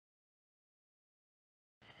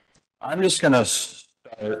I'm just gonna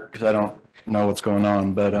start because I don't know what's going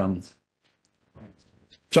on, but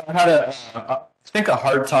so I had I think a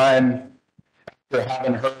hard time after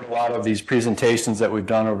having heard a lot of these presentations that we've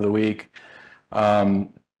done over the week. I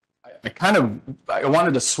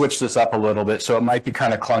wanted to switch this up a little bit, so it might be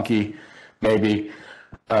kind of clunky, maybe,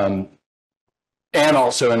 and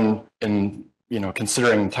also in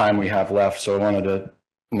considering the time we have left, so I wanted to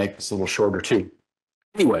make this a little shorter too.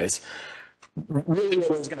 Anyways. Really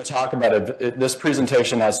what I was going to talk about, this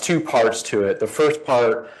presentation has two parts to it. The first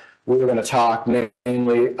part, we were going to talk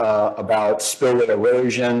mainly about spillway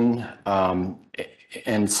erosion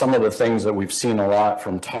and some of the things that we've seen a lot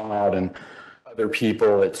from Todd and other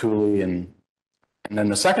people at Thule. And then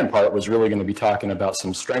the second part was really going to be talking about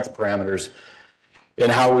some strength parameters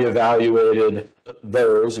and how we evaluated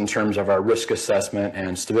those in terms of our risk assessment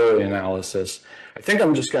and stability analysis. I think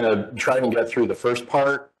I'm just going to try and get through the first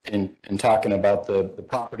part in talking about the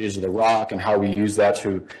properties of the rock and how we use that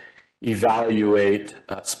to evaluate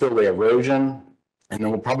spillway erosion. And then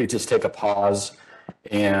we'll probably just take a pause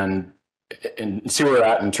and see where we're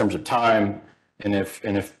at in terms of time. And if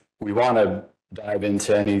we want to dive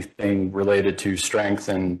into anything related to strength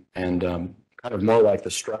and kind of more like the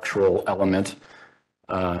structural element,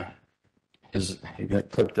 you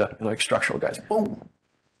clicked like structural guys, boom.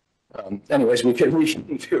 Anyways, we can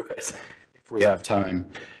do it if we have time.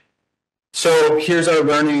 So here's our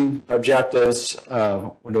learning objectives.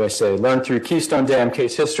 What do I say? Learn through Keystone Dam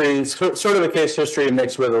case history. It's sort of a case history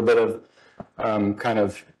mixed with a bit of kind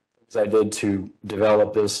of things I did to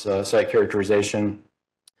develop this site characterization.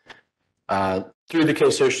 Through the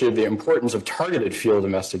case history, the importance of targeted field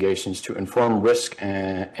investigations to inform risk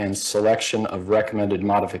and selection of recommended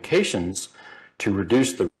modifications to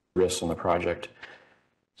reduce the risks on the project.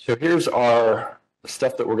 So here's our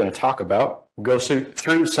stuff that we're going to talk about. We'll go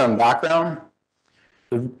through some background.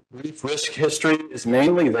 The brief risk history is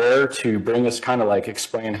mainly there to bring us kind of like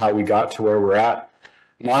explain how we got to where we're at.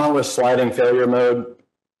 Monolith sliding failure mode.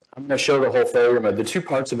 I'm going to show the whole failure mode. The two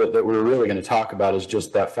parts of it that we're really going to talk about is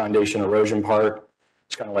just that foundation erosion part.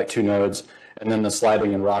 It's kind of like two nodes. And then the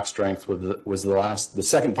sliding and rock strength was the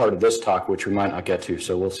second part of this talk, which we might not get to.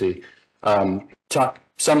 So we'll see. Talk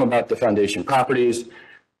some about the foundation properties,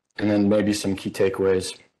 and then maybe some key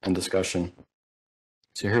takeaways and discussion.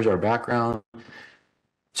 So here's our background.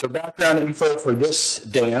 So background info for this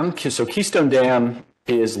dam. So Keystone Dam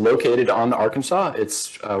is located on the Arkansas.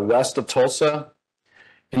 It's west of Tulsa.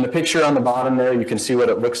 In the picture on the bottom there, you can see what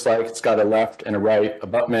it looks like. It's got a left and a right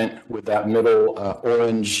abutment with that middle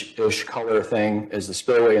orange-ish color thing is the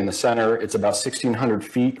spillway in the center. It's about 1,600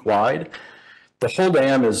 feet wide. The whole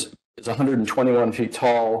dam is 121 feet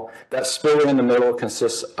tall. That spillway in the middle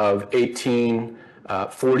consists of 18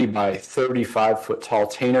 40 by 35 foot tall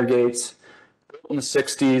Tainer gates, built in the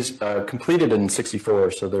 60s, completed in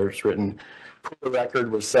 64. So there's written, the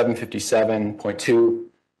record was 757.2.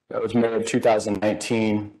 That was made in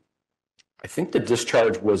 2019. I think the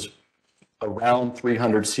discharge was around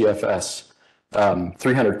 300 CFS,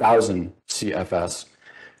 300,000 CFS.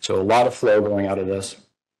 So a lot of flow going out of this.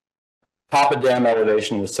 Top of dam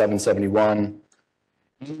elevation was 771.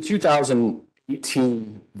 In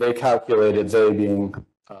 2018, they calculated, they being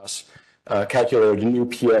us, calculated a new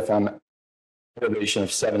PFM elevation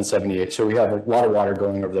of 778. So we have a lot of water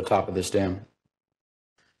going over the top of this dam.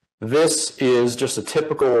 This is just a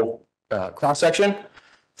typical cross-section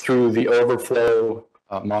through the overflow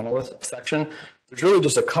monolith section. There's really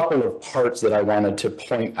just a couple of parts that I wanted to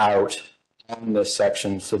point out on this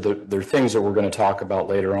section. So there are things that we're going to talk about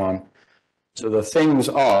later on. So the things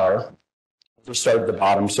are, we'll start at the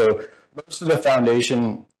bottom. So most of the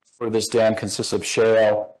foundation for this dam consists of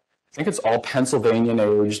shale. I think it's all Pennsylvanian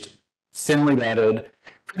aged, thinly netted,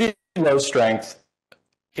 pretty low strength.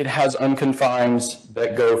 It has unconfines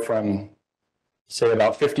that go from, say,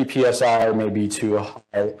 about 50 PSI maybe to a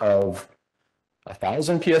high of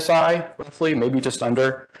 1,000 PSI, roughly, maybe just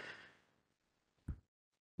under.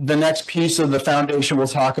 The next piece of the foundation we'll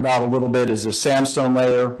talk about a little bit is the sandstone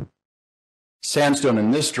layer. Sandstone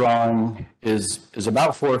in this drawing is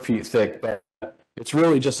about 4 feet thick, but it's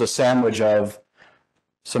really just a sandwich of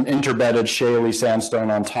some interbedded shaly sandstone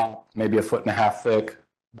on top, maybe 1.5 feet thick,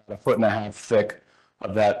 about 1.5 feet thick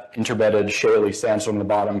of that interbedded shaly sandstone on the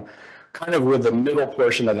bottom, kind of with the middle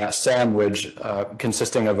portion of that sandwich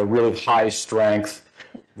consisting of a really high strength,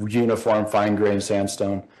 uniform fine grained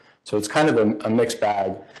sandstone. So it's kind of a mixed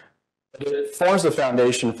bag. It forms the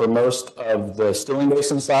foundation for most of the stilling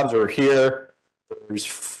basin slabs that are here. There's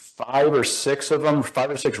 5 or 6 of them,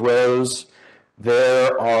 5 or 6 rows.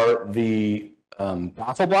 There are the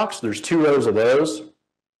baffle blocks. There's 2 rows of those.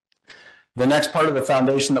 The next part of the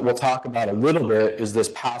foundation that we'll talk about a little bit is this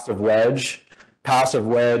passive wedge. Passive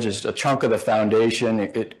wedge is a chunk of the foundation.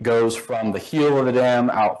 It goes from the heel of the dam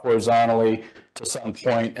out horizontally to some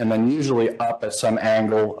point, and then usually up at some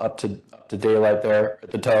angle up to daylight there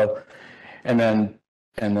at the toe, and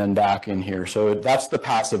then back in here. So that's the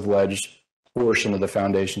passive wedge portion of the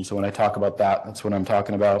foundation. So when I talk about that, that's what I'm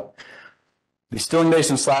talking about. The Stilling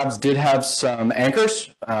Basin slabs did have some anchors.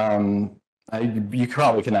 You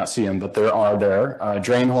probably cannot see them, but there are there.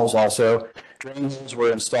 Drain holes also. Drain holes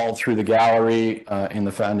were installed through the gallery in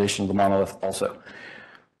the foundation of the monolith also.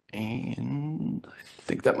 And I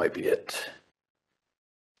think that might be it.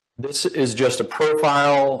 This is just a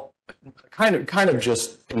profile, kind of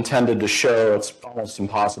just intended to show, it's almost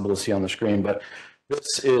impossible to see on the screen, but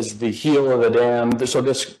this is the heel of the dam. So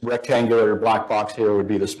this rectangular black box here would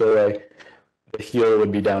be the spillway. The heel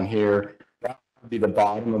would be down here. That would be the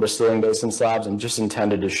bottom of the Stilling Basin slabs, and just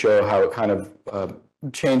intended to show how it kind of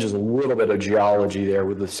changes a little bit of geology there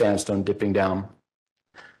with the sandstone dipping down.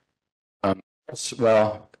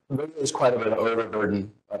 Well, there's quite a bit of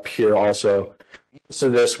overburden up here also. So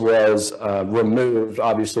this was removed,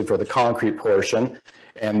 obviously, for the concrete portion.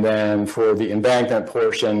 And then for the embankment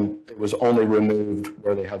portion, it was only removed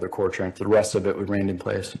where they had their core trench. The rest of it remained in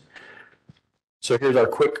place. So here's our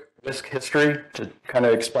quick risk history to kind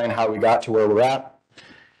of explain how we got to where we're at.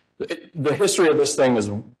 The history of this thing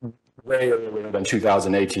is way earlier than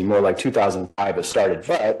 2018, more like 2005 it started.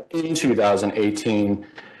 But in 2018,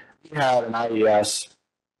 we had an IES.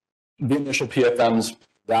 The initial PFMs,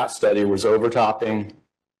 that study was overtopping,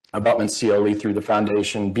 abutment CLE through the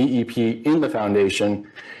foundation, BEP in the foundation,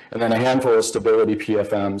 and then a handful of stability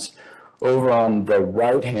PFMs. Over on the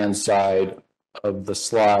right-hand side of the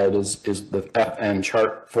slide is the FN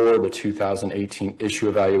chart for the 2018 issue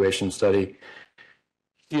evaluation study.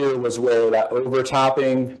 Here was where that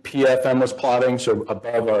overtopping PFM was plotting, so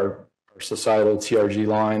above our societal TRG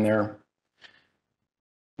line there.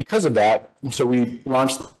 Because of that, so we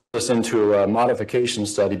launched this into a modification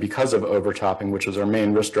study because of overtopping, which was our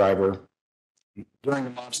main risk driver. During the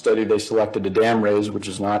mod study, they selected a dam raise, which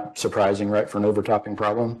is not surprising, right, for an overtopping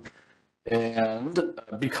problem. And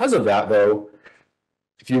because of that, though,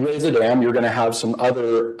 if you raise a dam, you're going to have some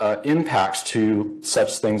other impacts to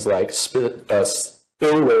such things like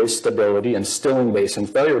spillway stability and Stilling Basin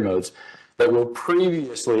failure modes that were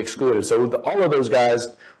previously excluded. So all of those guys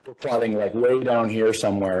were plotting like way down here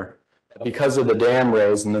somewhere. Because of the dam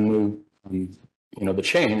raise and the new, the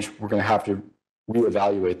change, we're going to have to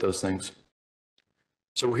reevaluate those things.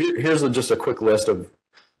 So here's just a quick list of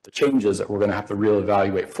the changes that we're going to have to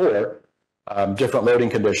reevaluate for. Different loading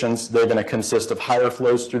conditions. They're going to consist of higher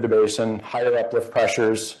flows through the basin, higher uplift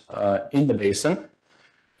pressures in the basin,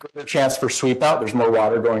 greater chance for sweep out. There's more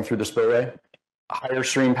water going through the spillway, higher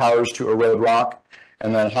stream powers to erode rock,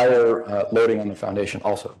 and then higher loading on the foundation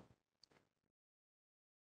also.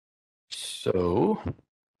 So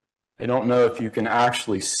I don't know if you can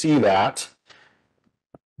actually see that,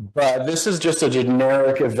 but this is just a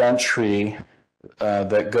generic event tree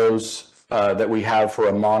that we have for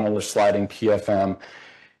a monolith sliding PFM.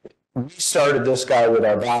 We started this guy with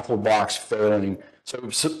our baffle box failing. So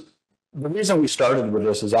the reason we started with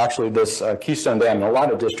this is actually this Keystone Dam. In a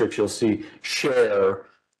lot of districts you'll see share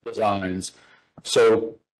designs.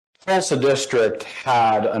 So Tulsa District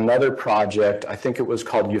had another project, I think it was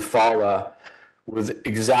called Eufaula, with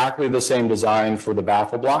exactly the same design for the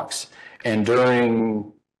baffle blocks. And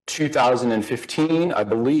during 2015, I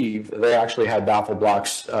believe, they actually had baffle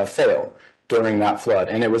blocks fail during that flood.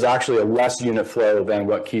 And it was actually a less unit flow than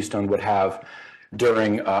what Keystone would have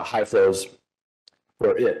during high flows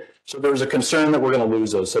for it. So there's a concern that we're going to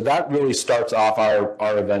lose those. So that really starts off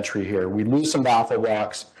our event tree here. We lose some baffle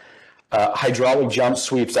blocks. Hydraulic jump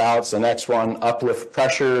sweeps out. So the next one, uplift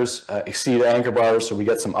pressures exceed anchor bars, so we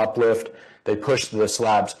get some uplift. They push the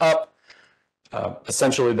slabs up.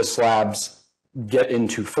 Essentially, the slabs get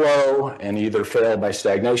into flow and either fail by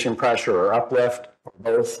stagnation pressure or uplift, or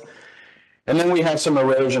both. And then we have some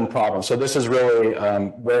erosion problems. So this is really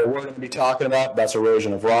where we're going to be talking about. That's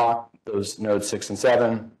erosion of rock, those nodes 6 and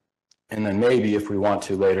 7. And then maybe if we want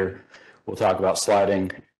to later, we'll talk about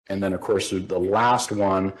sliding. And then, of course, the last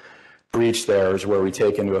one, breach, there is where we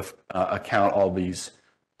take into account all these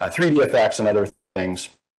 3D effects and other things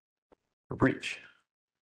for breach.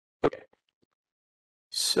 Okay.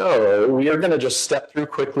 So we are going to just step through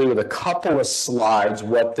quickly with a couple of slides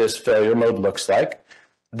what this failure mode looks like.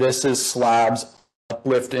 This is slabs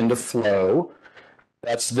uplift into flow.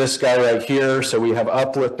 That's this guy right here. So we have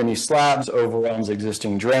uplift beneath slabs, overwhelms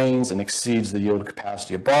existing drains and exceeds the yield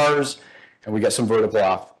capacity of bars. And we get some vertical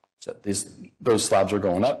offset. Those slabs are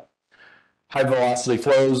going up. High velocity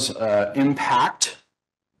flows impact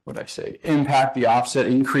the offset,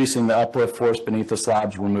 increasing the uplift force beneath the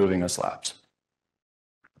slabs, removing the slabs.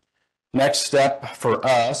 Next step for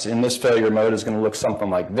us in this failure mode is going to look something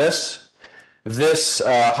like this. This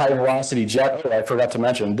high velocity jet, I forgot to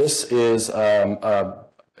mention, this is a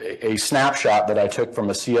snapshot that I took from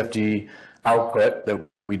a CFD output that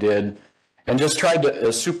we did and just tried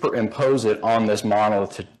to superimpose it on this model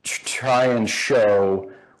to try and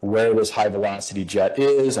show where this high velocity jet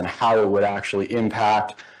is and how it would actually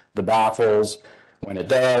impact the baffles. When it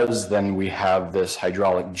does, then we have this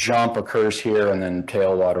hydraulic jump occurs here, and then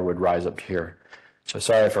tailwater would rise up here. So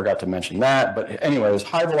sorry I forgot to mention that, but anyways,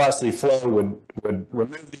 high velocity flow would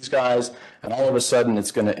remove these guys, and all of a sudden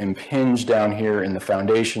it's going to impinge down here in the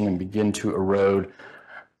foundation and begin to erode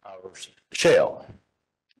our shale.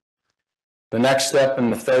 The next step in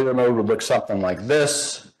the failure mode would look something like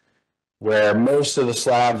this, where most of the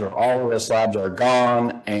slabs or all of the slabs are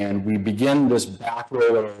gone, and we begin this back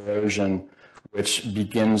roll of erosion, which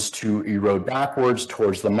begins to erode backwards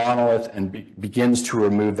towards the monolith and begins to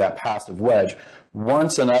remove that passive wedge.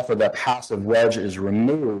 Once enough of that passive wedge is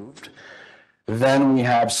removed, then we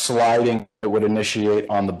have sliding that would initiate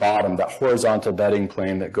on the bottom, that horizontal bedding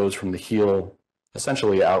plane that goes from the heel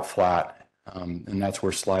essentially out flat, and that's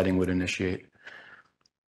where sliding would initiate.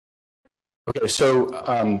 Okay,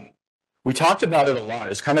 so we talked about it a lot.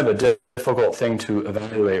 It's kind of a difficult thing to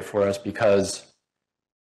evaluate for us because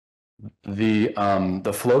the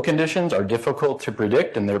flow conditions are difficult to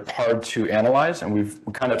predict and they're hard to analyze, and we've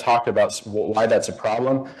kind of talked about why that's a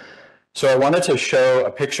problem. So I wanted to show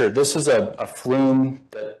a picture. This is a flume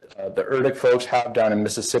that the Erdic folks have down in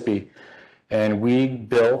Mississippi, and we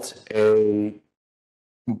built a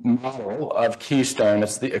model of Keystone.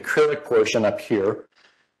 It's the acrylic portion up here.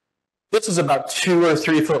 This is about 2 or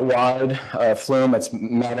 3 foot wide flume. It's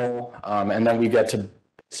metal, and then we get to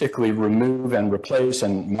basically remove and replace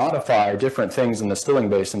and modify different things in the stilling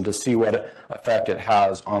basin to see what effect it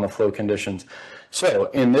has on the flow conditions. So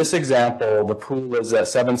in this example, the pool is at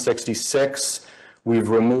 766. We've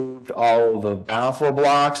removed all the baffle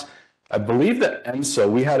blocks. I believe that ENSO,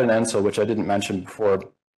 we had an ENSO, which I didn't mention before.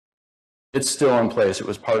 It's still in place. It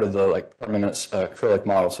was part of the permanent acrylic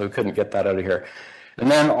model, so we couldn't get that out of here. And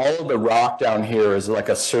then all of the rock down here is like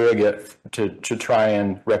a surrogate to try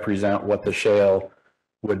and represent what the shale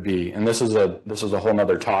would be. And this is a whole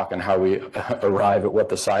nother talk on how we arrive at what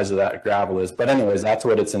the size of that gravel is. But anyways, that's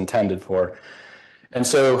what it's intended for. And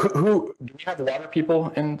so do we have water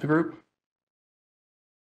people in the group?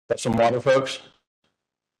 Got some water folks?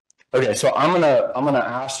 Okay, so I'm gonna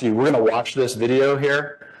ask you, we're gonna watch this video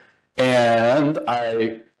here, and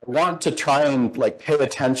I want to try and pay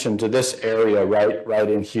attention to this area right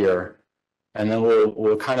in here. And then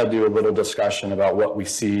we'll kind of do a little discussion about what we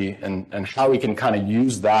see and how we can kind of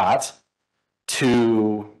use that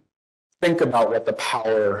to think about what the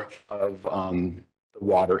power of the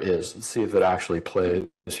water is. Let's see if it actually plays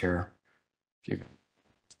here.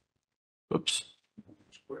 Oops.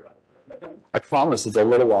 I promise it's a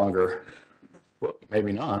little longer. Well,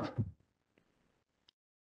 maybe not.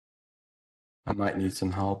 I might need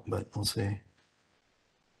some help, but we'll see.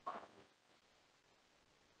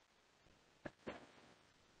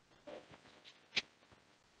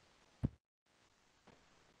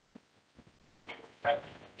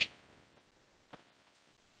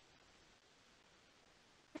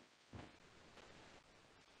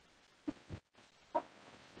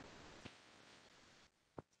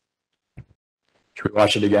 Should we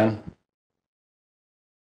watch it again?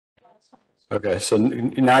 Okay, so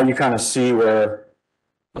now you kind of see where,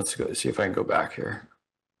 let's go see if I can go back here.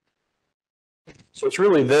 So it's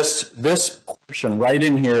really this portion right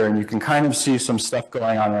in here, and you can kind of see some stuff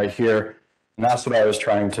going on right here. And that's what I was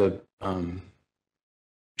trying to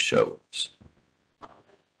show.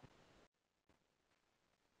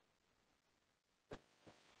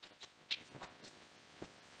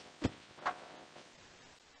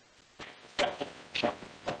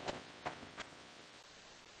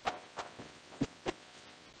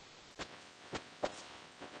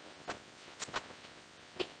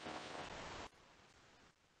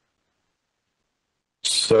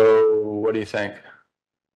 So what do you think?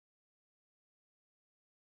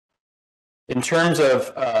 In terms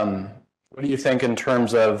of, what do you think in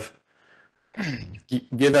terms of,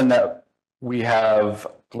 given that we have,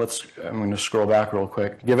 I'm going to scroll back real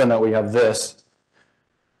quick. Given that we have this,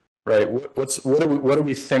 right, what do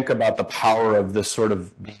we think about the power of this sort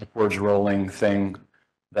of backwards rolling thing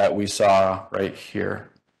that we saw right here?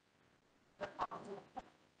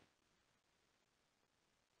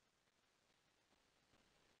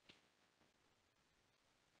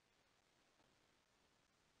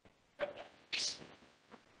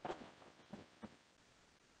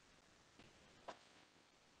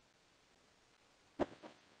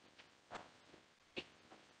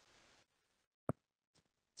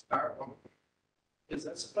 Is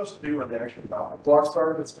that supposed to be when the actual block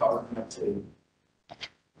started? It's power connected.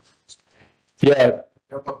 Yeah.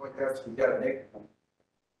 Like that, so you got to make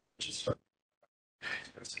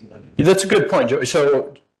That's a good point, Joey.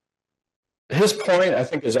 So his point, I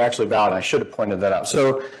think, is actually valid. I should have pointed that out.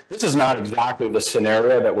 So this is not exactly the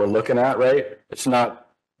scenario that we're looking at, right? It's not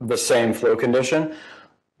the same flow condition.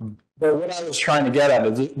 But what I was trying to get at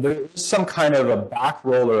is there's some kind of a back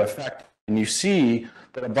roller effect, and you see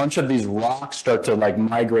that a bunch of these rocks start to like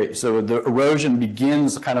migrate. So the erosion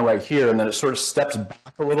begins kind of right here, and then it sort of steps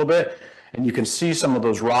back a little bit, and you can see some of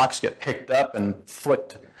those rocks get picked up and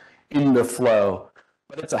flicked into flow.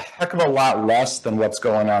 But it's a heck of a lot less than what's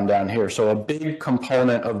going on down here. So a big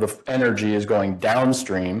component of the energy is going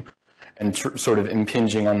downstream and sort of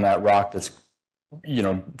impinging on that rock that's, you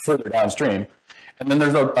know, further downstream. And then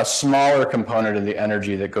there's a smaller component of the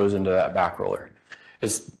energy that goes into that back roller.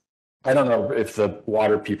 I don't know if the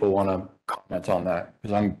water people want to comment on that,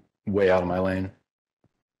 because I'm way out of my lane.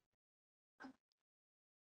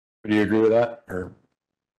 Do you agree with that? Or?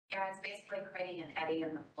 Yeah, it's basically creating an eddy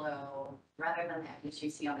in the flow. Rather than the eddies you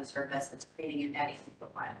see on the surface, it's creating an eddy in the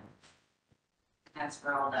flow. That's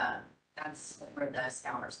where the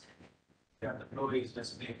scours do. Yeah, the noise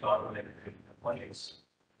that's being thought of in the planes.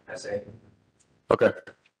 That's it. Okay.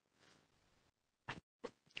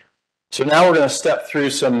 So now we're going to step through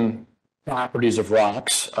some properties of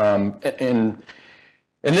rocks. And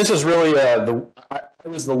this is really, I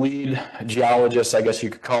was the lead geologist, I guess you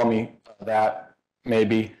could call me that,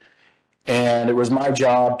 maybe. And it was my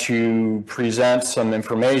job to present some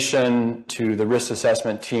information to the risk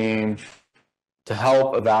assessment team to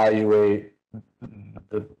help evaluate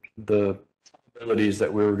the probabilities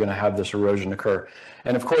that we were going to have this erosion occur.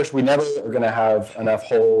 And of course, we never are going to have enough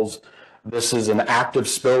holes. This is an active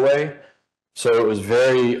spillway, so it was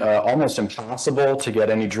very almost impossible to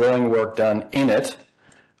get any drilling work done in it.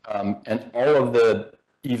 And all of the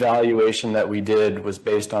evaluation that we did was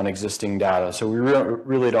based on existing data. So we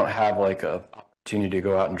really don't have like a opportunity to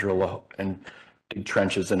go out and drill and dig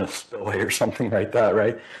trenches in a spillway or something like that,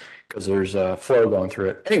 right? Because there's a flow going through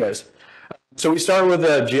it. Anyways, so we started with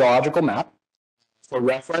a geological map. For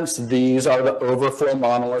reference, these are the overflow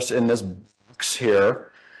monoliths in this box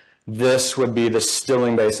here. This would be the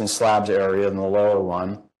Stilling Basin slabs area in the lower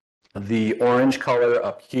one. The orange color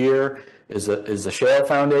up here is the shale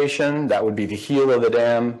foundation. That would be the heel of the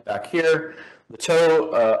dam back here. The toe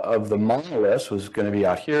of the monolith was going to be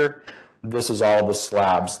out here. This is all the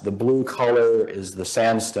slabs. The blue color is the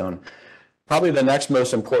sandstone. Probably the next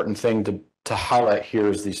most important thing to highlight here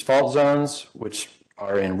is these fault zones, which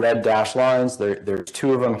are in red dashed lines. There's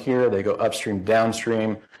two of them here. They go upstream,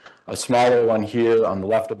 downstream. A smaller one here on the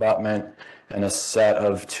left abutment, and a set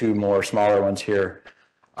of two more smaller ones here.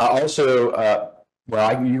 Also,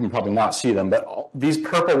 you can probably not see them, but these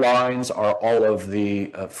purple lines are all of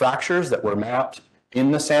the fractures that were mapped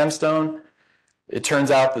in the sandstone. It turns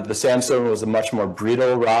out that the sandstone was a much more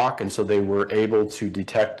brittle rock, and so they were able to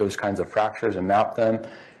detect those kinds of fractures and map them.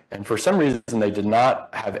 And for some reason, they did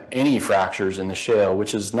not have any fractures in the shale,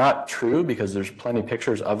 which is not true because there's plenty of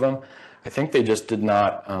pictures of them. I think they just did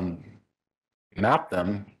not map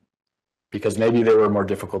them because maybe they were more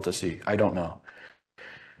difficult to see. I don't know.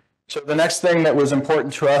 So the next thing that was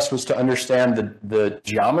important to us was to understand the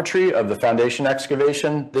geometry of the foundation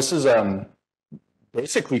excavation. This is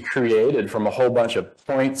basically created from a whole bunch of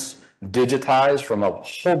points, digitized from a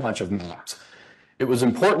whole bunch of maps. It was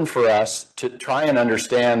important for us to try and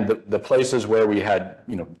understand the places where we had,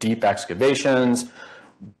 deep excavations,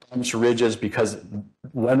 bumps, ridges, because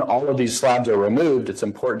when all of these slabs are removed, it's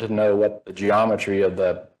important to know what the geometry of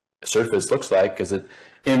the surface looks like because it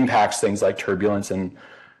impacts things like turbulence and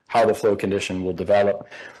how the flow condition will develop.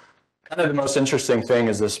 Kind of the most interesting thing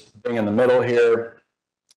is this thing in the middle here.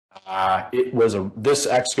 This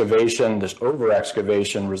excavation, this over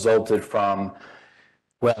excavation resulted from,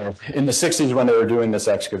 well, in the 60s when they were doing this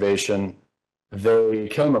excavation, they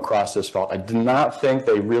came across this fault. I did not think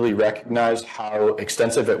they really recognized how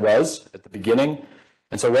extensive it was at the beginning.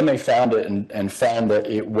 And so when they found it and found that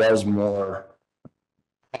it was more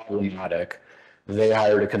problematic, they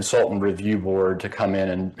hired a consultant review board to come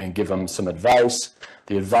in and give them some advice.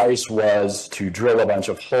 The advice was to drill a bunch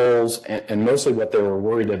of holes, and mostly what they were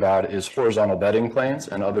worried about is horizontal bedding planes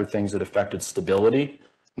and other things that affected stability,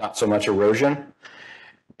 not so much erosion.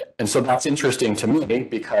 And so that's interesting to me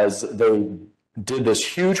because they did this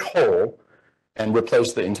huge hole and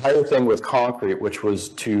replaced the entire thing with concrete, which was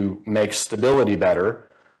to make stability better.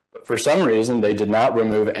 For some reason, they did not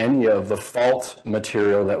remove any of the fault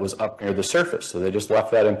material that was up near the surface. So they just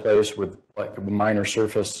left that in place with like minor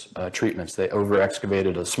surface treatments. They over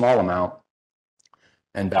excavated a small amount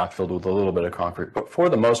and backfilled with a little bit of concrete. But for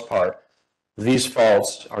the most part, these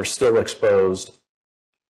faults are still exposed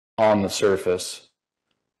on the surface.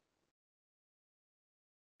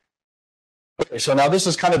 Okay, so now this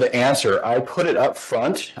is kind of the answer. I put it up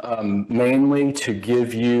front mainly to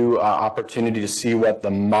give you opportunity to see what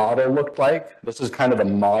the model looked like. This is kind of the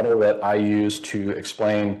model that I used to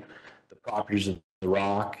explain the properties of the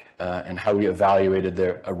rock and how we evaluated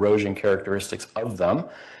the erosion characteristics of them,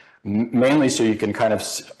 mainly so you can kind of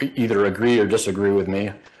either agree or disagree with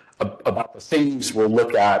me about the things we'll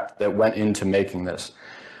look at that went into making this.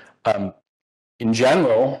 In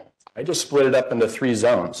general, I just split it up into 3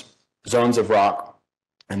 zones of rock,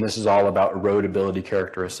 and this is all about erodibility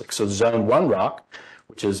characteristics. So zone 1 rock,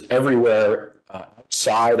 which is everywhere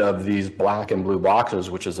outside of these black and blue boxes,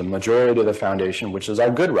 which is a majority of the foundation, which is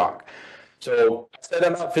our good rock. So I said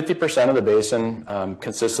about 50% of the basin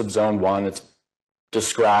consists of zone 1. It's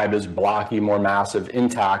described as blocky, more massive,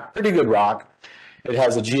 intact, pretty good rock. It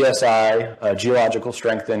has a GSI, geological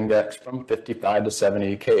strength index, from 55 to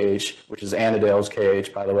 70 kH, which is Annandale's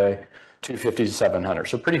kH, by the way, 250 to 700,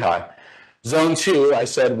 so pretty high. Zone 2, I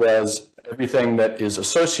said, was everything that is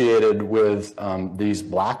associated with these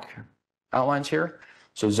black outlines here.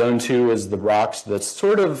 So zone 2 is the rocks that's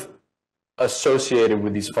sort of associated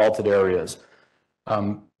with these faulted areas.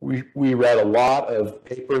 We read a lot of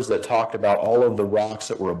papers that talked about all of the rocks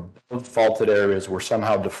that were above faulted areas were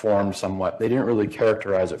somehow deformed somewhat. They didn't really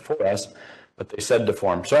characterize it for us, but they said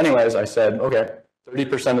deformed. So anyways, I said, okay,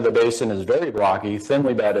 30% of the basin is very blocky,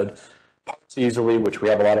 thinly bedded, parts easily, which we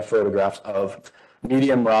have a lot of photographs of,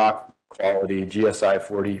 medium rock quality, GSI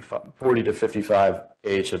 40 to 55,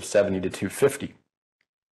 H of 70 to 250.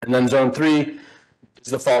 And then zone 3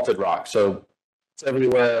 is the faulted rock. So it's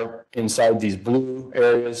everywhere inside these blue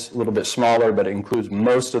areas, a little bit smaller, but it includes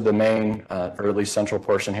most of the main, or at least central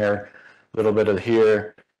portion here, a little bit of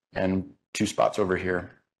here, and 2 spots over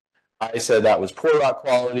here. I said that was poor rock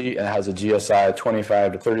quality and has a GSI of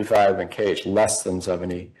 25 to 35 and KH less than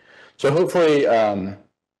 70. So hopefully,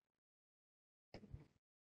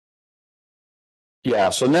 yeah,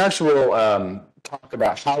 so next we'll talk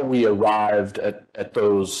about how we arrived at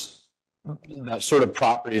those, that sort of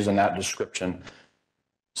properties and that description.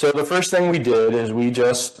 So the first thing we did is we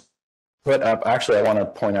just put up, actually I want to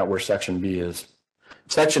point out where section B is.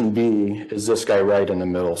 Section B is this guy right in the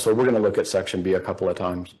middle. So we're going to look at section B a couple of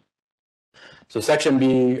times. So section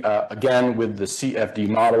B, again, with the CFD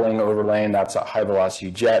modeling overlaying, that's a high velocity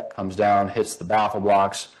jet, comes down, hits the baffle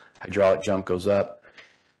blocks, hydraulic jump goes up.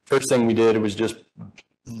 First thing we did was just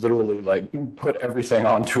literally like put everything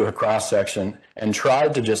onto a cross section and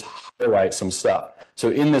tried to just highlight some stuff.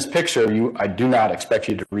 So in this picture, I do not expect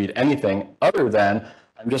you to read anything other than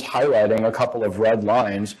I'm just highlighting a couple of red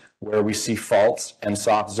lines where we see faults and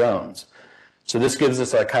soft zones. So this gives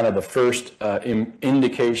us a kind of the first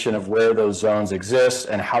indication of where those zones exist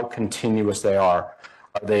and how continuous they are.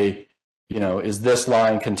 Are they, is this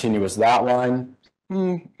line continuous that line?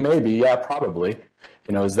 Maybe, yeah, probably.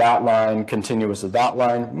 Is that line continuous with that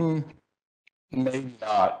line? Maybe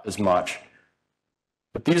not as much.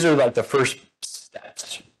 But these are like the first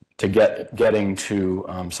steps to getting to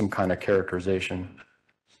some kind of characterization.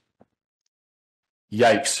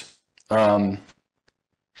 Yikes.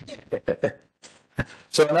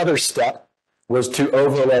 So another step was to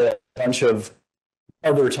overlay a bunch of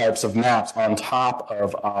other types of maps on top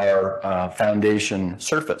of our foundation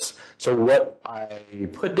surface. So what I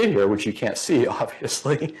put in here, which you can't see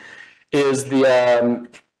obviously, is the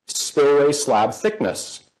spillway slab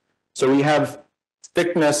thickness. So we have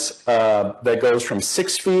thickness that goes from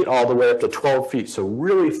 6 feet all the way up to 12 feet. So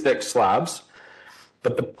really thick slabs.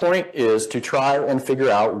 But the point is to try and figure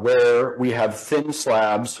out where we have thin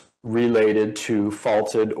slabs related to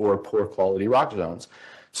faulted or poor quality rock zones.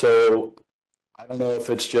 So I don't know if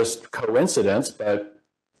it's just coincidence, but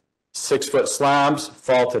 6 foot slabs,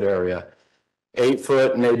 faulted area, 8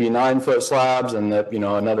 foot, maybe 9 foot slabs, and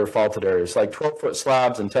another faulted area. It's like 12 foot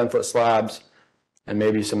slabs and 10 foot slabs, and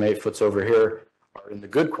maybe some 8 foots over here are in the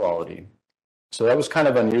good quality. So that was kind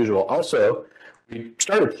of unusual. Also, we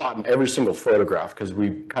started plotting every single photograph because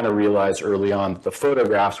we kind of realized early on that the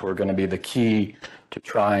photographs were going to be the key to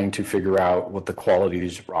trying to figure out what the quality of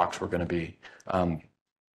these rocks were going to be,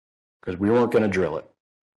 because we weren't going to drill it.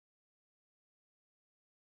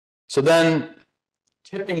 So then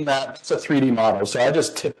tipping that's a 3D model. So I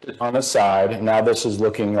just tipped it on the side, and now this is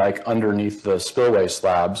looking like underneath the spillway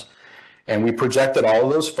slabs. And we projected all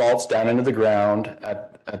of those faults down into the ground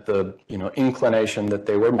at at the inclination that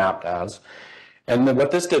they were mapped as. And then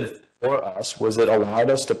what this did for us was it allowed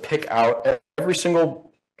us to pick out every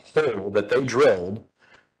single hole that they drilled,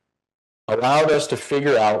 allowed us to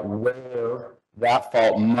figure out where that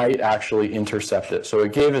fault might actually intercept it. So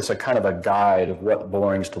it gave us a kind of a guide of what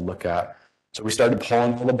borings to look at. So we started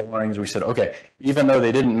pulling all the borings. We said, okay, even though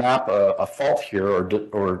they didn't map a fault here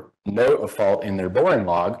or note a fault in their boring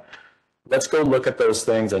log, let's go look at those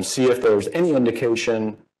things and see if there's any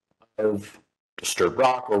indication of disturbed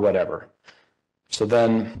rock or whatever. So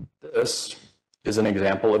then this is an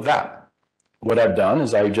example of that. What I've done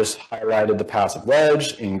is I just highlighted the passive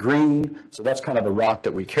wedge in green. So that's kind of the rock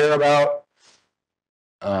that we care about.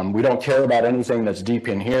 We don't care about anything that's deep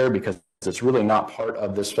in here because it's really not part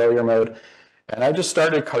of this failure mode. And I just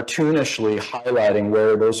started cartoonishly highlighting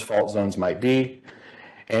where those fault zones might be.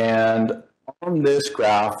 And on this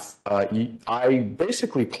graph, I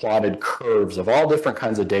basically plotted curves of all different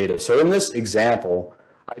kinds of data. So in this example,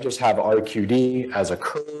 I just have RQD as a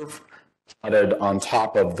curve plotted on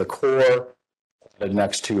top of the core, plotted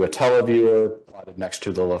next to a televiewer, plotted next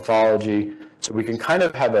to the lithology. So we can kind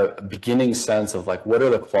of have a beginning sense of like, what are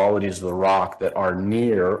the qualities of the rock that are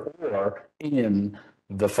near or in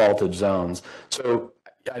the faulted zones. So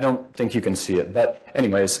I don't think you can see it, but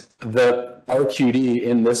anyways, the RQD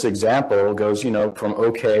in this example goes, from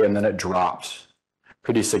okay, and then it drops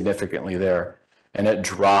pretty significantly there, and it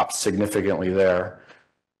drops significantly there.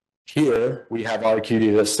 Here we have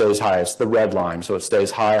RQD that stays high. It's the red line, so it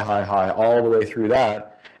stays high, high, high all the way through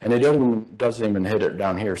that, and it doesn't even hit it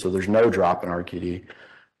down here. So there's no drop in RQD.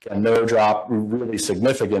 Again, no drop, really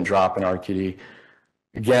significant drop in RQD.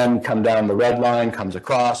 Again, come down the red line, comes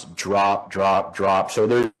across, drop, drop, drop. So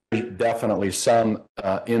there's definitely some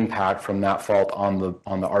impact from that fault on the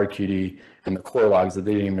RQD and the core logs that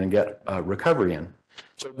they didn't even get recovery in.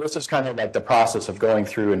 So this is kind of like the process of going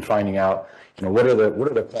through and finding out, what are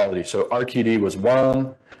the qualities. So RQD was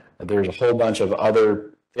one. There's a whole bunch of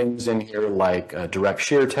other things in here like direct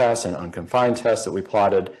shear tests and unconfined tests that we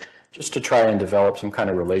plotted just to try and develop some kind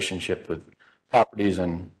of relationship with properties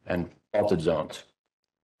and faulted zones.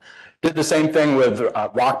 Did the same thing with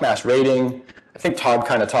rock mass rating. I think Todd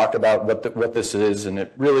kind of talked about what this is, and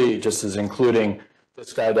it really just is including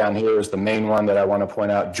this guy down here is the main one that I want to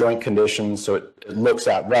point out, joint conditions. So it looks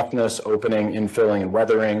at roughness, opening, infilling, and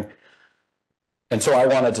weathering. And so I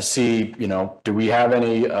wanted to see, do we have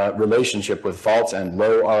any relationship with faults and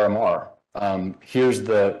low RMR? Here's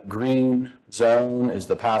the green zone is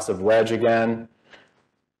the passive wedge again.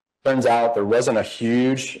 Turns out there wasn't a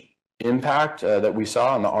huge impact that we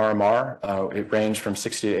saw on the RMR. It ranged from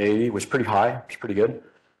 60 to 80, was pretty high, it's pretty good.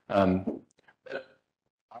 I'll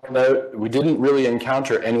note we didn't really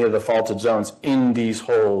encounter any of the faulted zones in these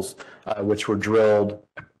holes, which were drilled.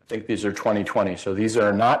 I think these are 2020, so these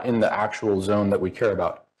are not in the actual zone that we care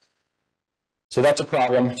about. So that's a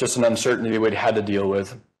problem, just an uncertainty we had to deal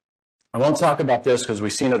with. I won't talk about this because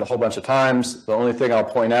we've seen it a whole bunch of times. The only thing I'll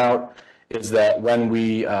point out is that when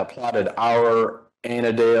we plotted our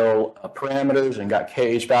Annadale parameters and got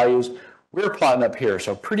KH values, we were plotting up here,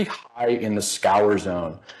 so pretty high in the scour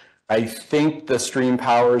zone. I think the stream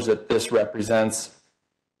powers that this represents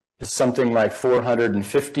is something like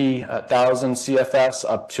 450,000 CFS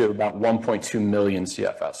up to about 1.2 million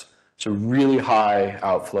CFS. So really high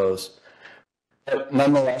outflows. But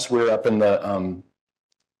nonetheless, we're up in the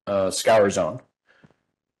scour zone.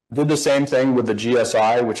 Did the same thing with the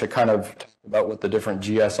GSI, which I kind of talked about what the different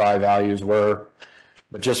GSI values were.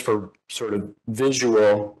 But just for sort of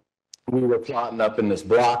visual, we were plotting up in this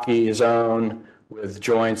blocky zone with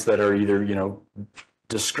joints that are either,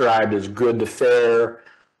 described as good to fair,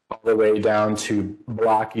 all the way down to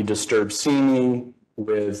blocky disturbed seaming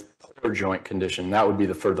with poor joint condition. That would be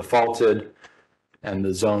for the faulted, and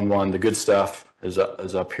the zone one, the good stuff, is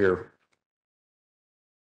up here.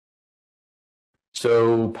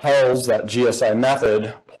 So Pell's, that GSI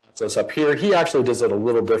method, plots us up here. He actually does it a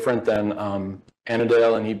little different than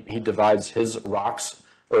Annadale, and he divides his rocks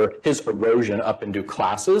or his erosion up into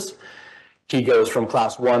classes. He goes from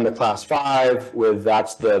class 1 to class 5 with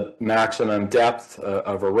that's the maximum depth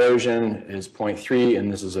of erosion is 0.3,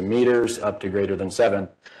 and this is in meters up to greater than 7.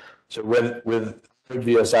 So with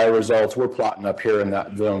VSI results, we're plotting up here in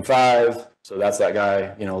that zone 5. So that's that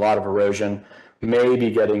guy, a lot of erosion, maybe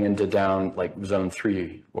getting into down like zone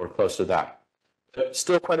 3 or close to that. But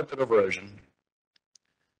still quite a bit of erosion.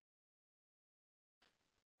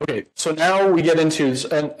 Okay, so now we get into,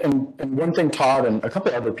 and one thing Todd and a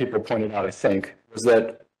couple other people pointed out, I think, was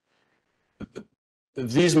that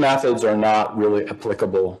these methods are not really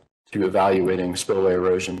applicable to evaluating spillway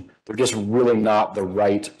erosion. They're just really not the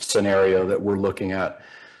right scenario that we're looking at.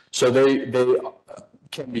 So they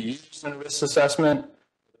can be used in a risk assessment.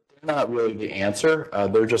 They're not really the answer.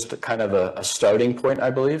 They're just kind of a starting point,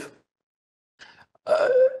 I believe.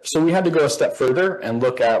 So we had to go a step further and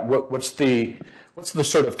look at what's the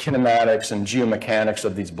sort of kinematics and geomechanics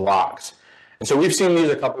of these blocks. And so we've seen these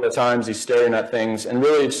a couple of times, these staring at things, and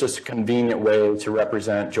really it's just a convenient way to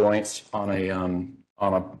represent joints on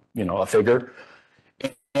a figure.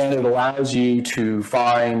 And it allows you to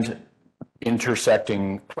find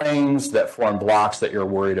intersecting planes that form blocks that you're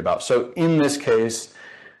worried about. So in this case,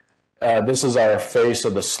 this is our face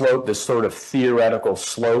of the slope, this sort of theoretical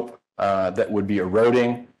slope that would be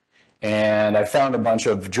eroding. And I found a bunch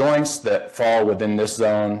of joints that fall within this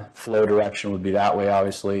zone. Flow direction would be that way,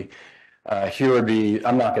 obviously. Here would be,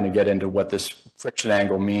 I'm not going to get into what this friction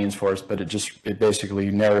angle means for us, but it basically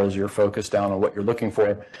narrows your focus down on what you're looking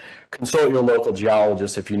for. Consult your local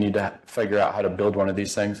geologist if you need to figure out how to build one of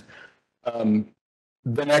these things.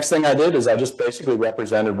 The next thing I did is I just basically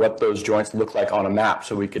represented what those joints look like on a map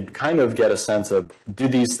so we could kind of get a sense of, do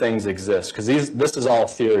these things exist? Because this is all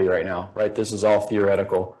theory right now, right? This is all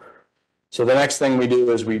theoretical. So the next thing we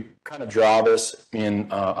do is we kind of draw this in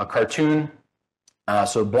a cartoon.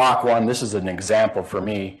 So block one, this is an example for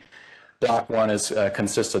me. Block one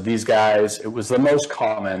consists of these guys. It was the most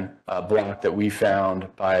common block that we found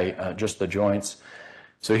by just the joints.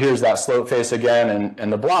 So here's that slope face again,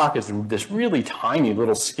 and the block is this really tiny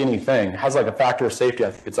little skinny thing. It has like a factor of safety,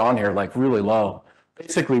 I think it's on here, like really low.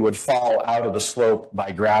 Basically would fall out of the slope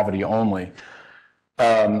by gravity only.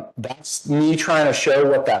 That's me trying to show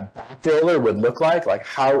what that back roller would look like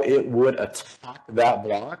how it would attack that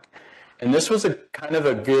block. And this was a kind of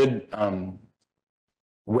a good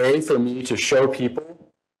way for me to show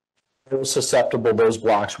people how susceptible those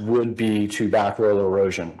blocks would be to back roller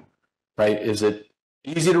erosion, right? Is it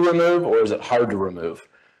easy to remove or is it hard to remove?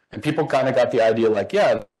 And people kind of got the idea like,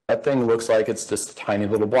 yeah, that thing looks like it's just a tiny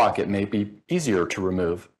little block. It may be easier to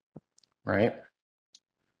remove, right?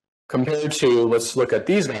 Compared to, let's look at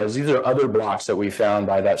these guys. These are other blocks that we found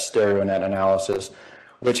by that stereo net analysis,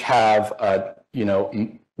 which have,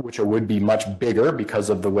 which would be much bigger because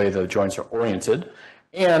of the way the joints are oriented,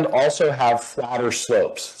 and also have flatter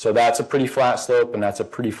slopes. So that's a pretty flat slope, and that's a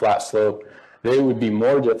pretty flat slope. They would be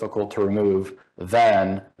more difficult to remove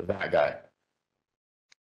than that guy.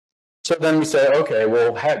 So then we say, okay,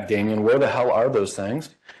 well, heck, Damien, where the hell are those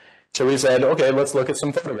things? So we said, okay, let's look at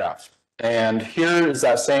some photographs. And here is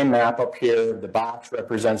that same map up here. The box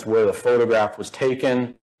represents where the photograph was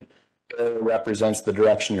taken. It represents the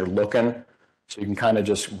direction you're looking. So you can kind of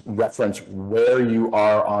just reference where you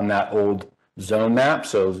are on that old zone map.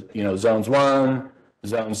 So, zones 1,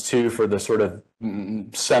 zones 2 for the sort of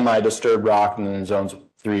semi-disturbed rock, and then zones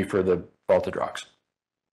 3 for the faulted rocks.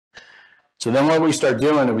 So then what we start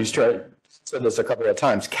doing, and said this a couple of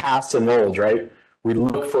times, casts and molds, right? We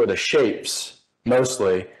look for the shapes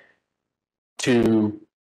mostly to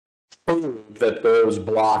prove that those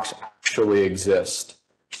blocks actually exist.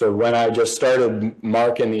 So when I just started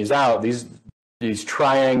marking these out, these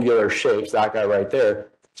triangular shapes, that guy right there,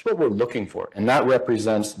 that's what we're looking for. And that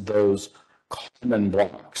represents those common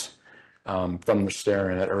blocks from the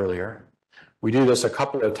staring at earlier. We do this a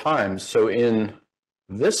couple of times. So in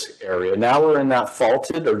this area, now we're in that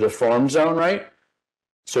faulted or deformed zone, right?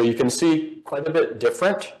 So you can see quite a bit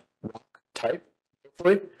different rock type,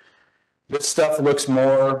 hopefully. This stuff looks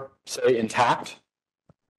more, say, intact,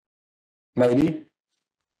 maybe.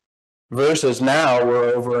 Versus now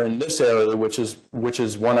we're over in this area, which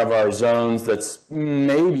is one of our zones that's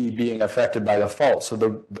maybe being affected by the fault. So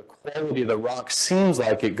the quality of the rock seems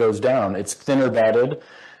like it goes down. It's thinner bedded.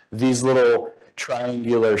 These little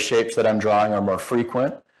triangular shapes that I'm drawing are more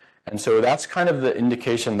frequent. And so that's kind of the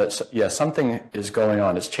indication that, yeah, something is going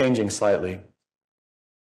on. It's changing slightly.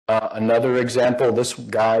 Another example, this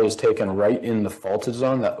guy is taken right in the faulted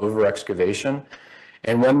zone, that over excavation.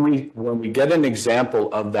 And when we get an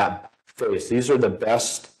example of that face, these are the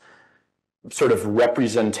best sort of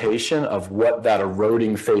representation of what that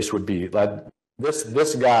eroding face would be. Like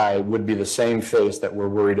this guy would be the same face that we're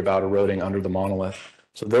worried about eroding under the monolith.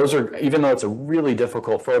 So those are, even though it's a really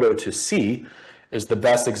difficult photo to see, is the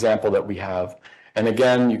best example that we have. And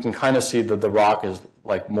again, you can kind of see that the rock is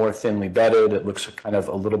like more thinly bedded. It looks kind of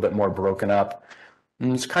a little bit more broken up.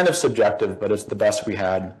 And it's kind of subjective, but it's the best we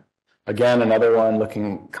had. Again, another one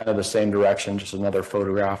looking kind of the same direction, just another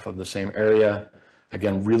photograph of the same area.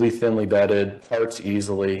 Again, really thinly bedded, parts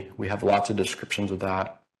easily. We have lots of descriptions of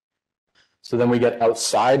that. So then we get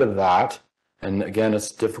outside of that, and again,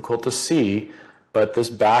 it's difficult to see, but this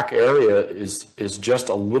back area is just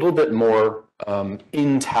a little bit more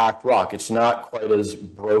intact rock. It's not quite as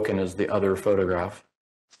broken as the other photograph.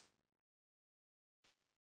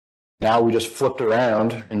 Now we just flipped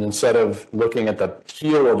around, and instead of looking at the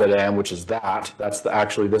heel of the dam, which is that's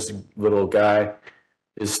actually this little guy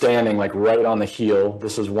is standing like right on the heel.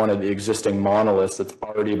 This is one of the existing monoliths that's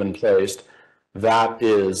already been placed. That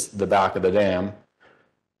is the back of the dam.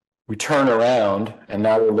 We turn around, and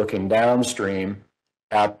now we're looking downstream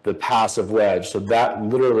at the passive wedge. So that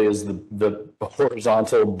literally is the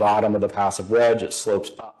horizontal bottom of the passive wedge. It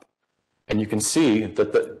slopes up, and you can see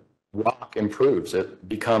that the rock improves. It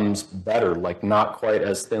becomes better, like not quite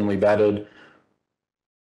as thinly bedded,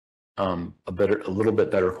 a little bit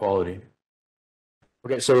better quality.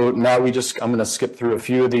 Okay, so now I'm going to skip through a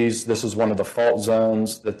few of these. This is one of the fault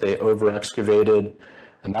zones that they over excavated,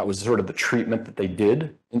 and that was sort of the treatment that they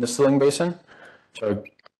did in the Sling Basin. So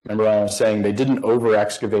remember I was saying they didn't over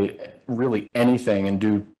excavate really anything and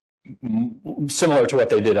do similar to what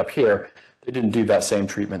they did up here. They didn't do that same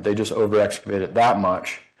treatment. They just over excavated that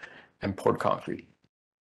much and poured concrete.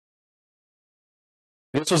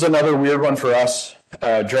 This was another weird one for us,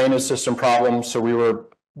 drainage system problem. So we were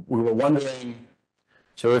wondering,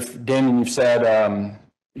 so if Damon, you've said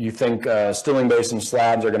you think Stilling Basin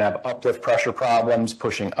slabs are going to have uplift pressure problems,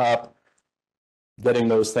 pushing up, getting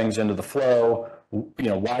those things into the flow.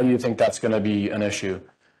 Why do you think that's going to be an issue?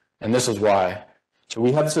 And this is why. So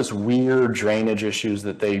we have this weird drainage issues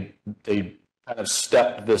that they kind of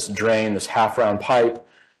stepped this drain, this half round pipe,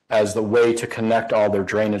 as the way to connect all their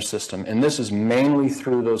drainage system. And this is mainly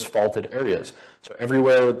through those faulted areas. So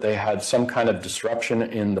everywhere they had some kind of disruption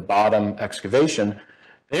in the bottom excavation,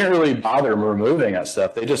 they didn't really bother removing that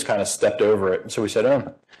stuff. They just kind of stepped over it. And so we said,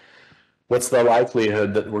 oh, what's the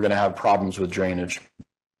likelihood that we're going to have problems with drainage?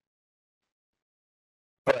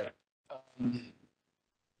 All right.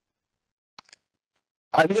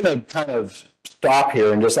 I'm going to kind of stop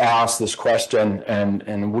here and just ask this question,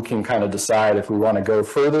 and we can kind of decide if we want to go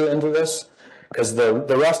further into this, because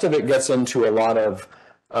the rest of it gets into a lot of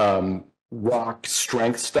rock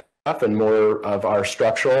strength stuff and more of our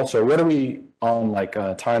structural. So what are we on, like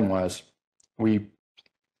time wise?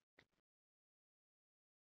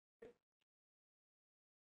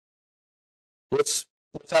 Let's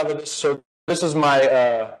have this. So this is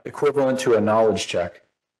my equivalent to a knowledge check.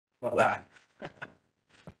 Well, that.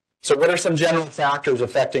 So what are some general factors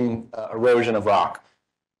affecting erosion of rock?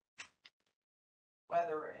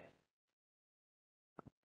 Weather.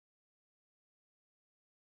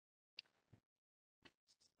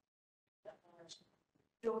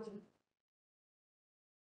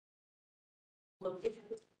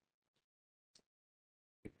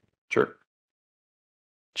 Sure.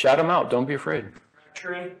 Shout them out. Don't be afraid.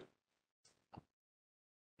 Tree.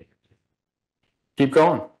 Keep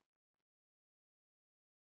going.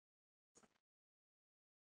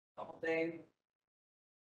 All day.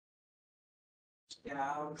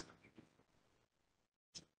 Yeah.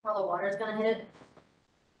 Well, the water's gonna hit.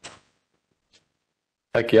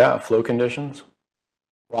 Heck yeah. Flow conditions,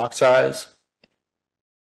 rock size.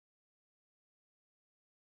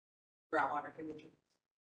 Groundwater conditions.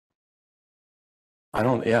 I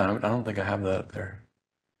don't think I have that there.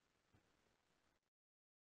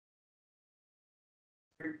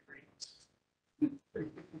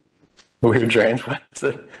 Weird drains. What is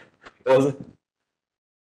it? What was it?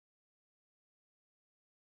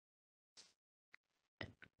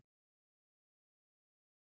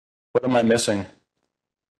 What am I missing?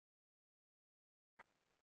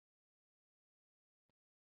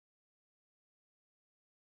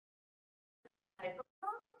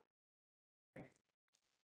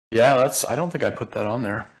 Yeah, I don't think I put that on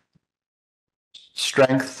there.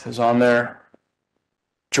 Strength is on there.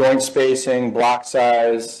 Joint spacing, block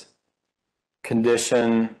size,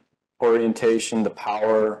 condition, orientation, the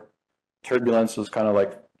power. Turbulence was kind of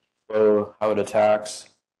like how it attacks.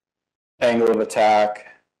 Angle of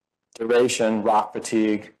attack, duration, rock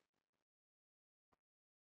fatigue.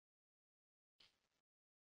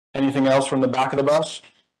 Anything else from the back of the bus?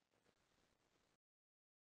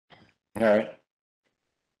 All right.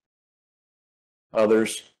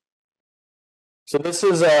 Others. So this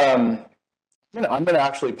is, I'm going to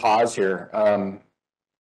actually pause here and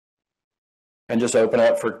just open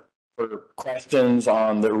up for questions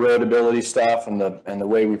on the erodibility stuff and the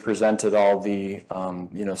way we presented all the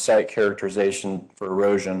site characterization for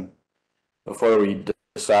erosion before we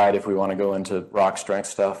decide if we want to go into rock strength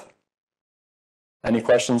stuff. Any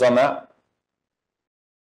questions on that?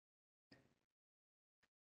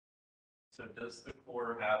 So does the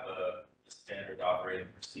Corps have a standard operating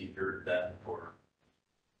procedure then for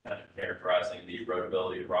kind of characterizing the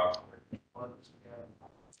erodibility of rock.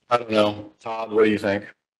 I don't know. Todd, what do you think?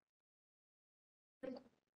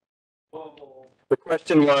 The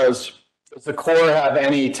question was, does the Corps have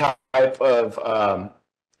any type of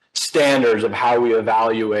standards of how we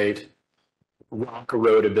evaluate rock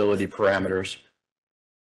erodibility parameters?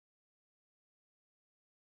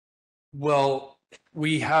 Well,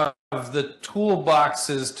 we have the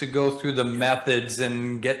toolboxes to go through the methods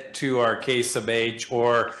and get to our K sub H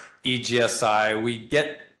or EGSI. We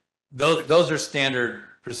get those are standard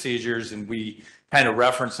procedures, and we kind of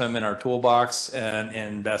reference them in our toolbox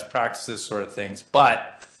and best practices sort of things.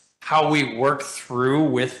 But how we work through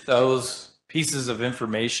with those pieces of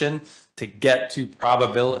information to get to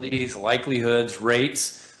probabilities, likelihoods,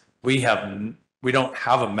 rates, we don't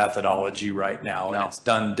have a methodology right now. And it's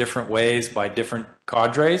done different ways by different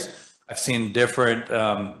cadres. I've seen different,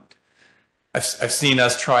 I've seen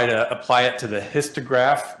us try to apply it to the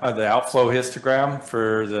histograph, the outflow histogram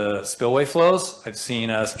for the spillway flows. I've seen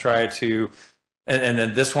us try to, and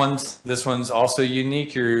then this one's also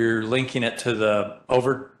unique. You're linking it to the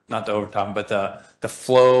not the overtop, but the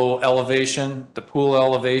flow elevation, the pool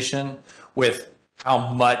elevation, with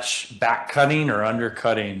how much back cutting or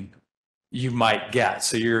undercutting you might get.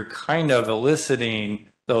 So you're kind of eliciting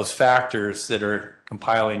those factors that are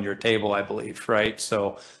compiling your table, I believe, right?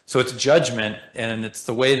 So it's judgment, and it's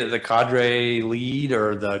the way that the cadre lead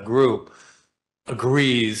or the group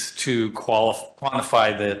agrees to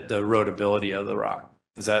quantify the erodibility of the rock.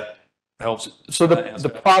 Does that help? So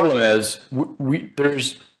the problem is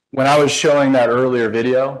when I was showing that earlier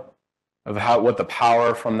video of what the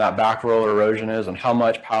power from that back roll erosion is and how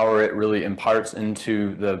much power it really imparts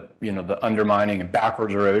into the undermining and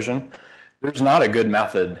backwards erosion, there's not a good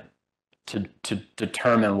method to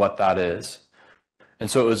determine what that is. And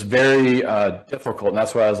so it was very difficult, and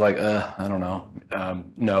that's why I was like, I don't know.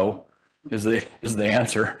 No is the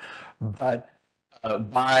answer. But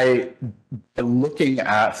by looking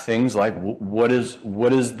at things like what is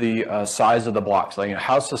the size of the blocks, like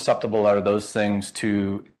how susceptible are those things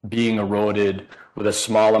to being eroded with a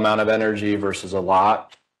small amount of energy versus a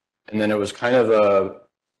lot, and then it was kind of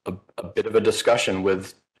a bit of a discussion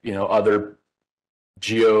with other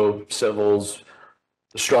geocivils.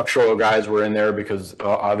 The structural guys were in there because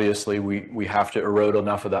obviously we have to erode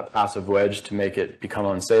enough of that passive wedge to make it become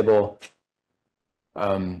unstable.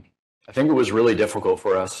 I think it was really difficult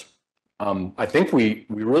for us. I think we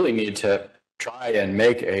really need to try and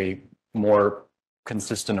make a more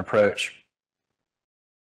consistent approach.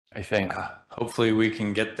 I think. Hopefully we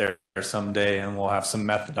can get there someday, and we'll have some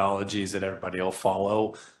methodologies that everybody will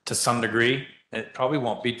follow to some degree. It probably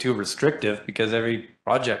won't be too restrictive because every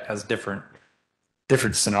project has different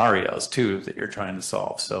scenarios too that you're trying to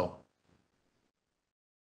solve. So.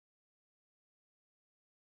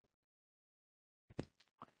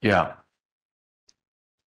 Yeah.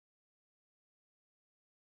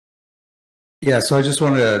 Yeah, so I just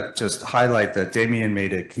wanted to just highlight that Damien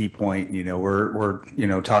made a key point.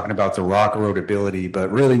 We're talking about the rock erodibility,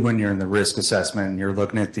 but really when you're in the risk assessment and you're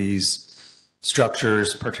looking at these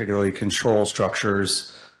structures, particularly control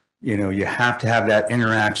structures, you have to have that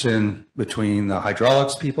interaction between the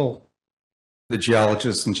hydraulics people, the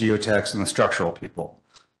geologists and geotechs, and the structural people.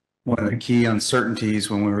 One of the key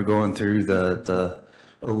uncertainties when we were going through the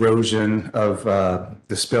erosion of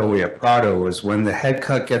the spillway at Prado is when the head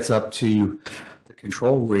cut gets up to the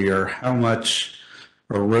control rear, how much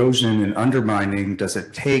erosion and undermining does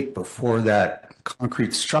it take before that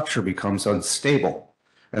concrete structure becomes unstable?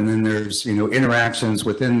 And then there's, interactions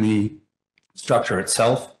within the structure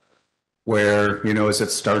itself where, as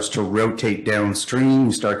it starts to rotate downstream,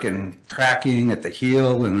 you start getting cracking at the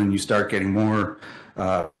heel, and then you start getting more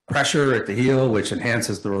pressure at the heel, which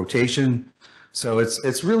enhances the rotation. So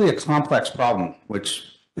it's really a complex problem,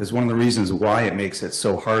 which is one of the reasons why it makes it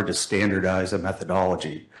so hard to standardize a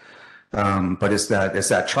methodology. But it's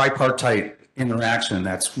that tripartite interaction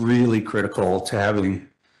that's really critical to having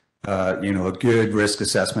a good risk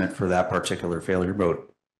assessment for that particular failure mode.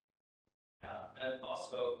 And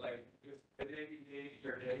also,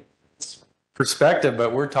 perspective,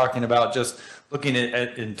 but we're talking about just looking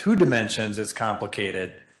at in 2 dimensions. It's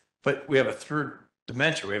complicated, but we have a third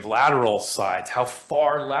dimension. We have lateral sides. How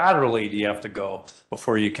far laterally do you have to go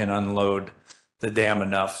before you can unload the dam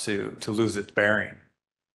enough to lose its bearing?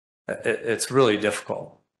 It's really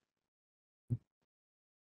difficult.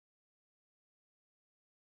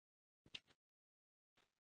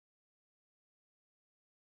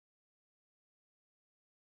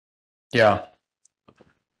 Yeah.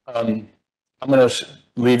 I'm going to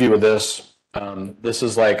leave you with this. This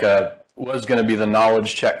is like was going to be the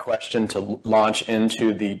knowledge check question to launch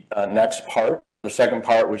into the next part, the second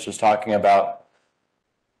part, which is talking about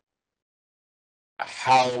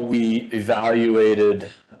how we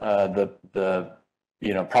evaluated the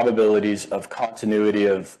probabilities of continuity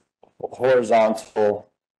of horizontal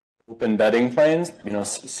open bedding planes,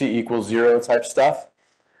 C=0 type stuff.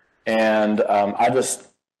 And I just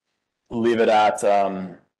leave it at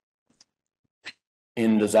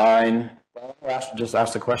in design. Just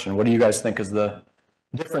ask the question, what do you guys think is the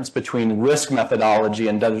difference between risk methodology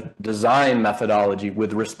and design methodology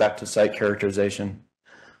with respect to site characterization?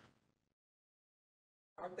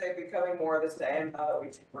 Aren't they becoming more of the same now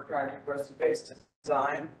that we're trying to do risk-based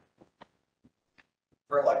design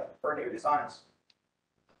for new designs?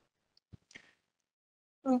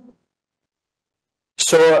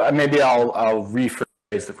 So maybe I'll rephrase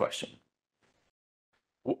the question.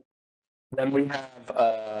 Then we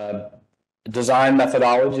have design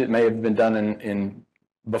methodology that may have been done in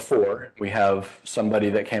before. We have somebody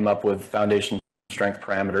that came up with foundation strength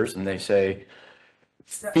parameters, and they say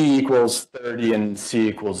P=30 and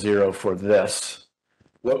C=0 for this.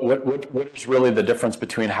 What is really the difference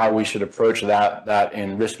between how we should approach that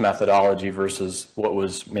in risk methodology versus what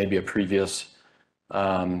was maybe a previous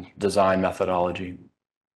design methodology?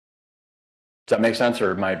 Does that make sense,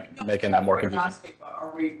 or am I making that more confusing?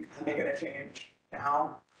 Are we making a change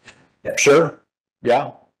now? Sure.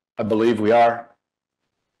 Yeah, I believe we are.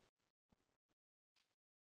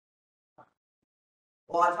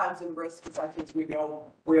 A lot of times in risk assessments, we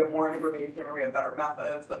have more information or we have better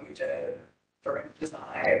methods than we did during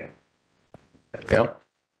design. Yeah.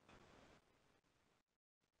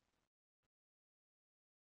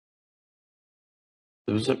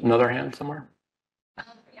 There was another hand somewhere.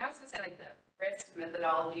 Yeah, I was gonna say like the risk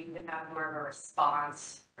methodology can have more of a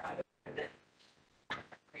response rather than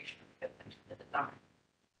preparation to the design.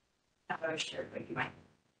 Not really sure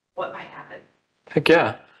what might happen. Heck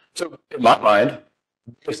yeah. So in my mind,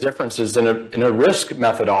 the biggest difference is in a risk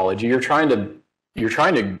methodology, you're trying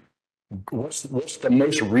to what's the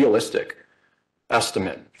most realistic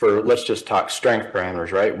estimate for, let's just talk strength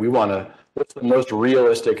parameters, right? We want to, what's the most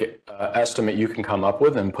realistic estimate you can come up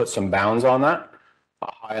with and put some bounds on that,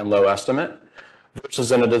 a high and low estimate,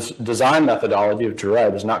 versus in a design methodology, which you're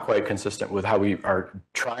right, is not quite consistent with how we are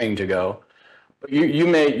trying to go. But you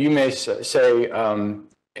may say, and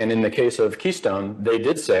in the case of Keystone, they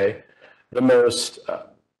did say the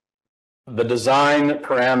design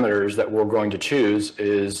parameters that we're going to choose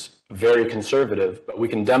is very conservative, but we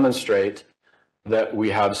can demonstrate that we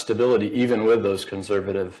have stability even with those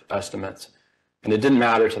conservative estimates. And it didn't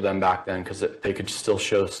matter to them back then because they could still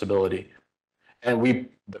show stability. And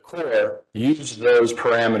the Corps used those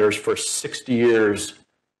parameters for 60 years,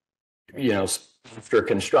 after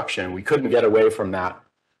construction. We couldn't get away from that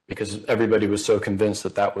because everybody was so convinced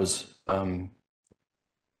that that was the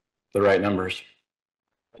right numbers.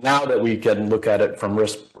 Now that we can look at it from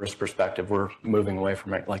risk perspective, we're moving away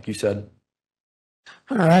from it, like you said.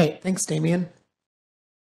 All right. Thanks, Damien.